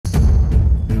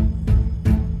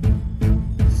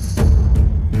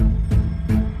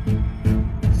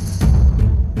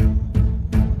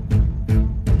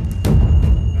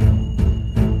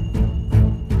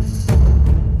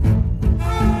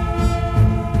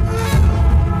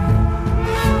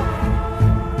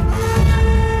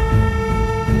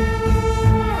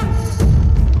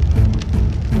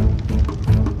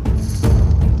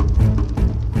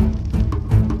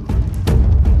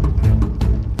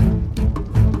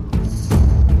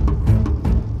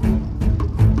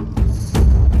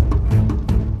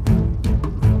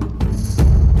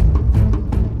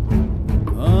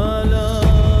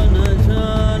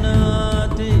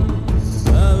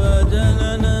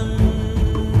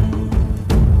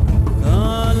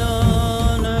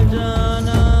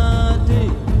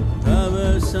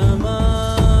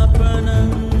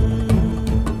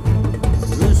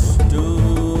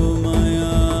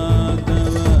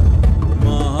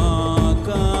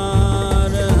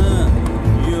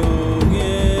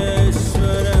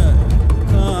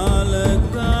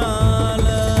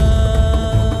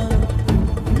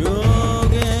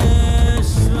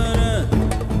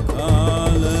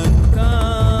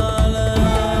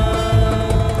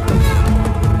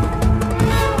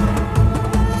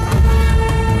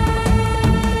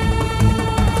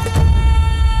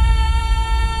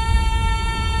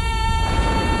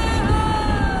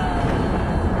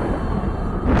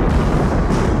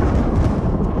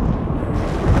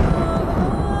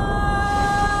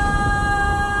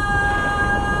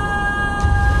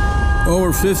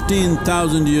Over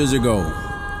 15,000 years ago,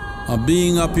 a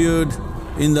being appeared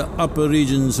in the upper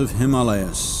regions of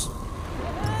Himalayas.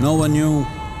 No one knew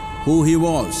who he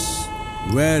was,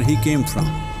 where he came from.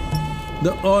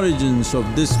 The origins of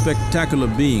this spectacular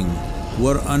being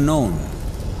were unknown.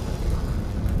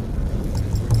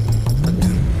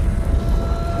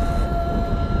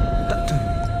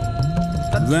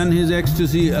 When his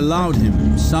ecstasy allowed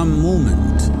him some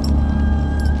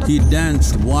movement, he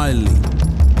danced wildly.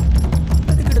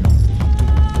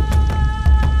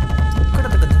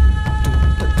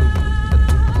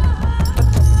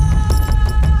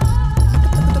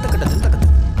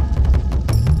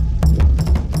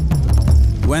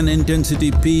 When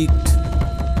intensity peaked,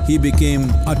 he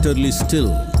became utterly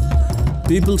still.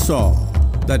 People saw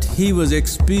that he was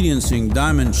experiencing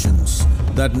dimensions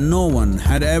that no one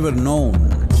had ever known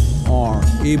or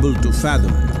able to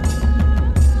fathom.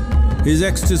 His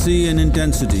ecstasy and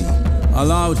intensity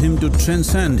allowed him to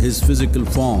transcend his physical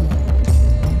form.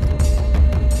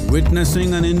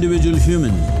 Witnessing an individual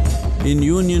human in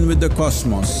union with the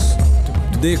cosmos,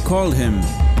 they called him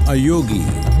a yogi,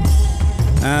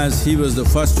 as he was the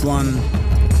first one,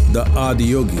 the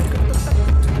Adiyogi.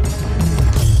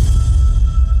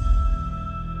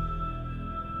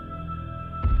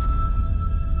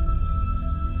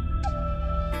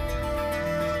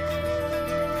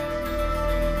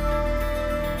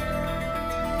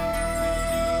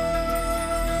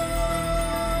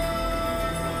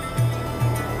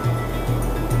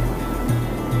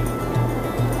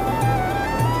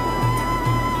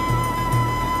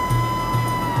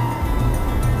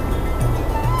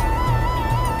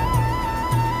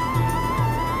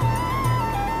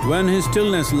 When his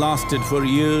stillness lasted for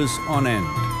years on end,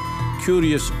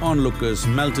 curious onlookers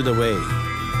melted away.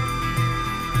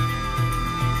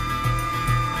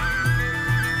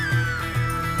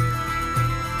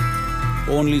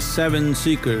 Only 7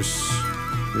 seekers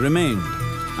remained,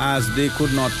 as they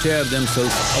could not tear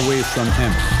themselves away from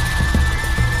him.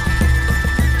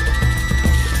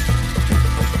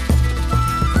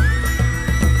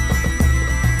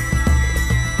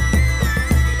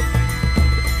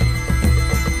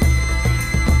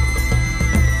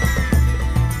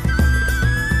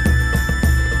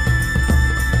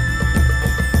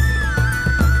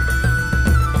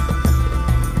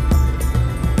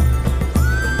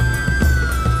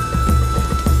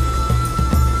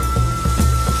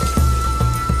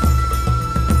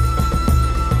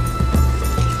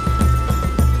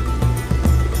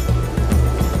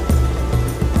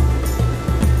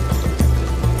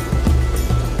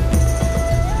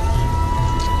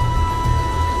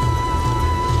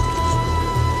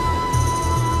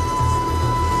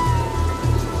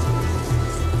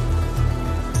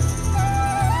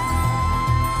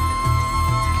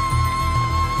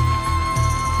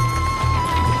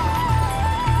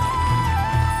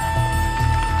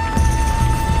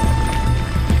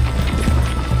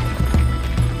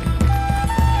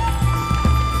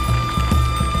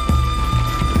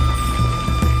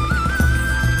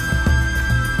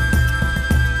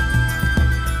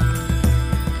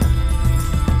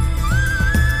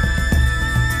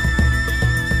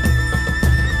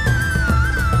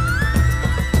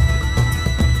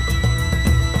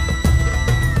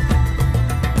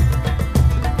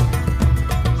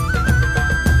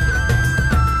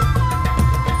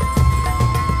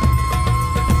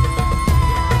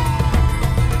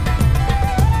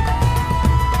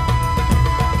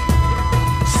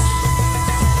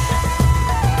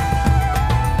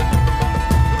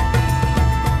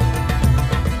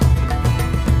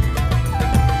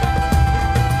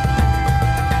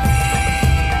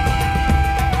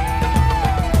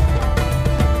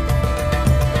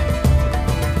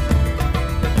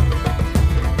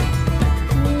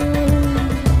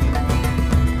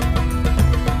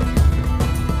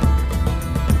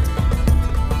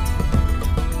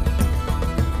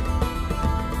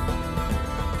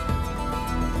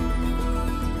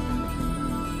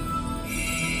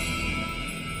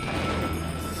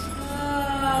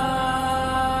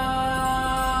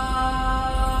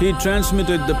 He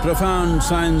transmitted the profound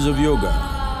science of yoga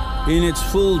in its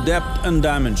full depth and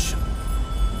dimension.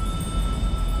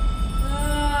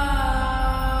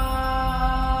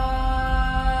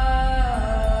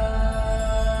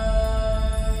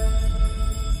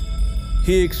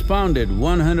 He expounded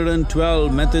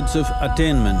 112 methods of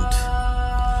attainment,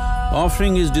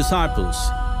 offering his disciples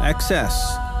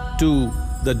access to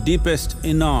the deepest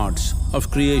innards of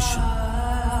creation.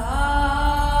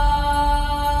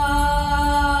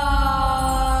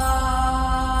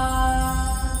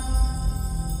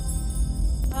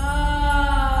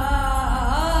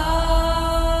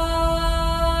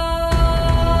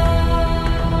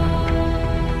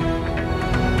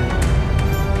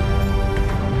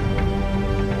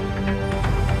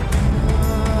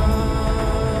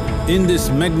 In this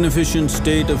magnificent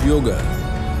state of yoga,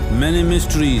 many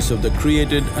mysteries of the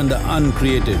created and the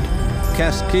uncreated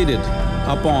cascaded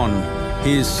upon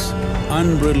his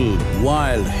unbridled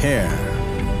wild hair.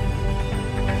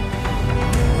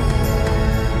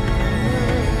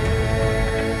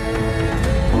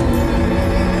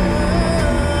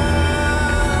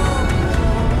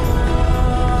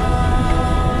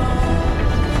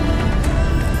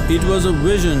 It was a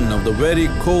vision of the very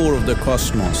core of the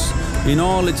cosmos in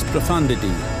all its profundity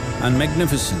and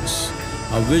magnificence,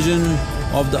 a vision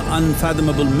of the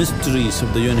unfathomable mysteries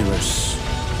of the universe,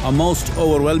 a most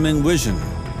overwhelming vision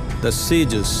the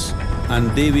sages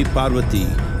and Devi Parvati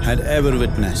had ever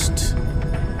witnessed.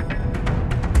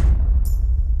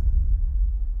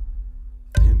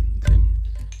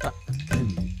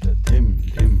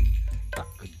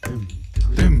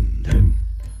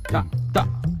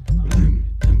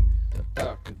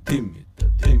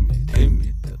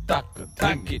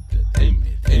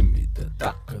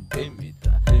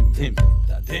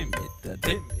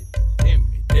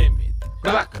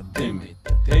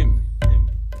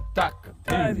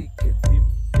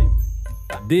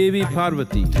 Devi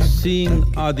Parvati, seeing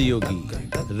Adiyogi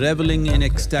reveling in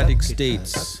ecstatic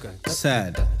states,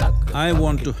 said, "I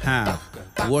want to have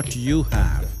what you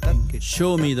have,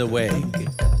 show me the way."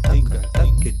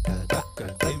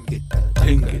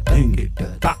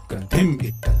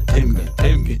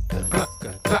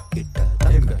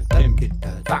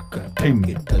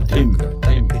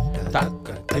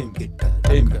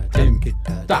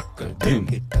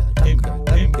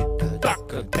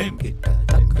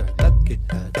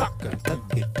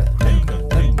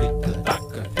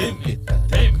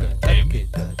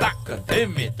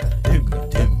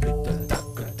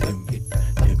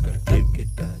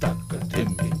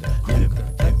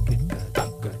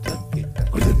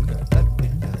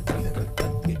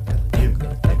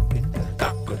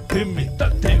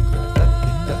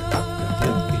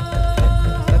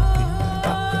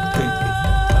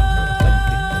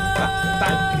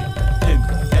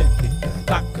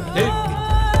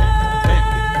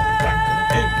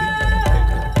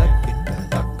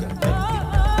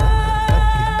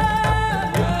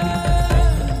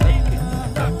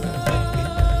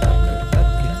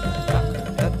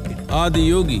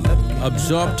 Adiyogi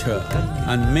absorbed her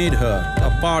and made her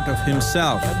a part of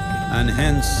himself, and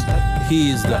hence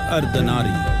he is the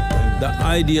Ardhanari, the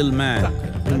ideal man,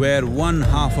 where one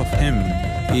half of him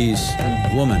is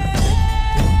woman.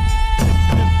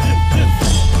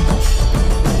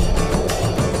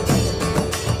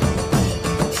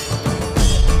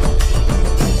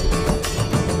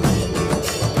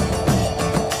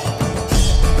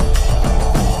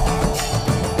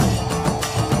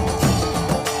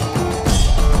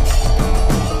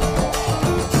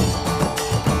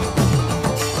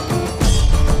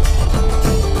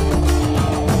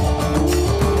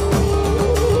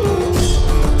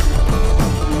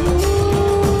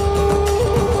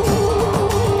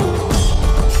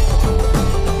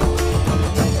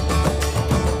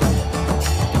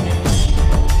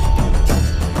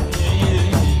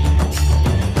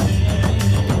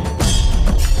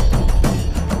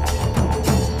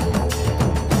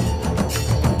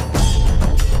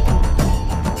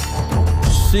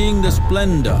 Seeing the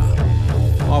splendor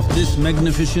of this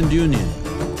magnificent union,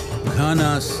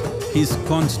 Ghanas, his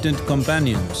constant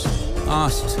companions,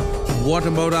 asked, "What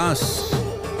about us?"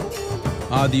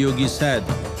 Adiyogi said,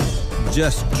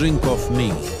 "Just drink of me,"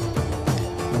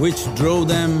 which drove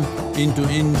them into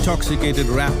intoxicated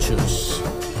raptures.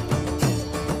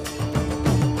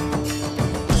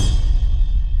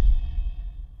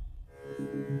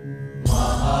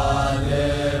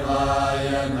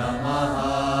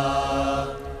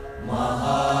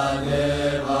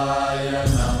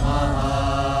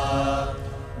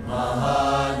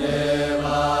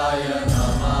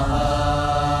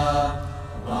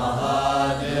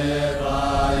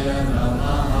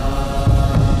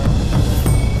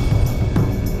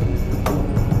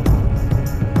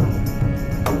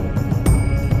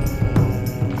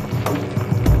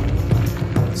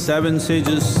 Seven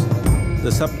sages,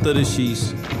 the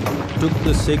Saptarishis, took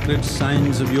the sacred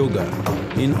science of yoga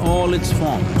in all its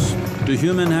forms to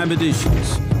human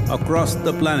habitations across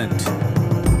the planet,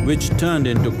 which turned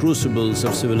into crucibles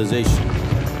of civilization.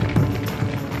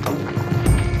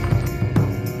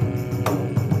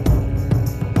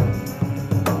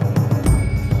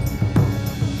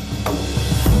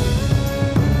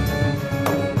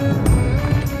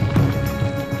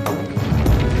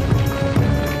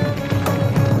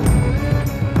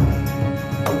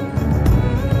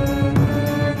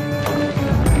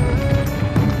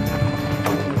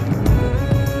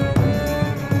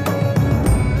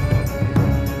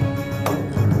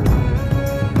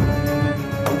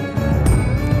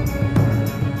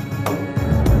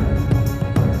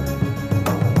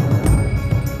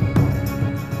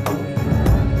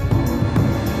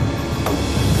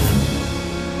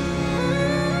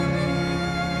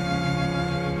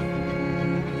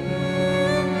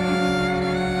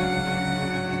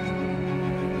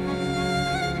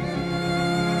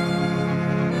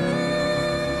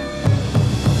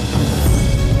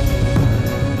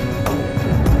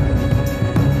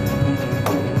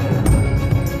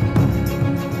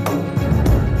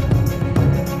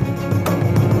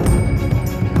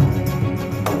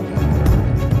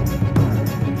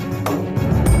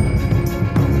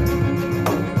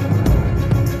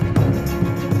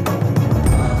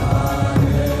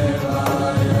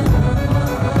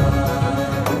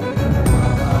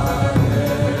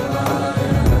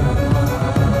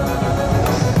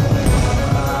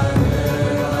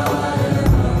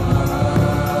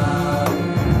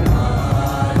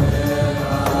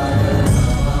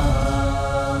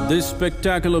 This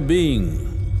spectacular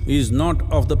being is not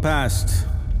of the past,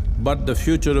 but the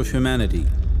future of humanity.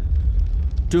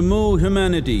 To move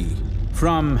humanity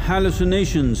from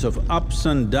hallucinations of ups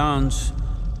and downs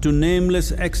to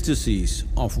nameless ecstasies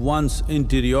of one's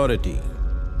interiority.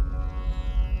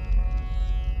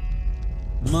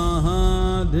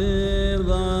 Mahadev